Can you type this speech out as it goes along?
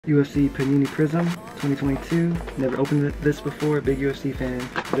UFC PANINI PRIZM 2022. Never opened this before, big UFC fan.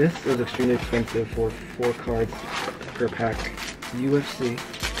 This was extremely expensive for 4 cards per pack. UFC.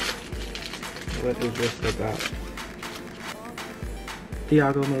 What is this about?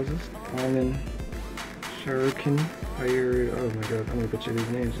 Thiago Moses, Armin Sharukin, oh my god, I'm gonna butcher these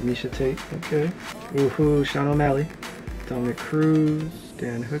names. Misha Tate, okay. Woohoo, Sean O'Malley, Dominic Cruz,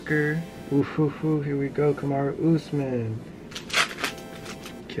 Dan Hooker. Woohoo, here we go, Kamaru Usman.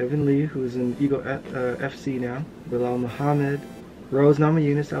 Kevin Lee, who's in Eagle FC now. Bilal Muhammad. Rose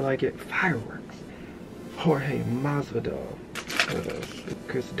Namajunas, I like it. Fireworks. Jorge Masvidal.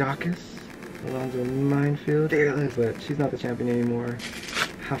 Chris Dawkins. Alonzo Minefield. But she's not the champion anymore.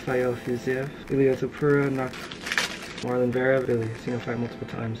 Rafael Fiziev. Ilya Tapura. Marlon Vera. Really, seen him fight multiple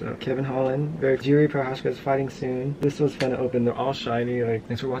times. Kevin Holland. Jiri Prochazka is fighting soon. This was fun to open. They're all shiny.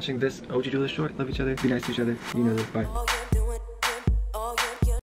 Thanks for watching this OG Duelist short. Love each other. Be nice to each other. You know this. Bye.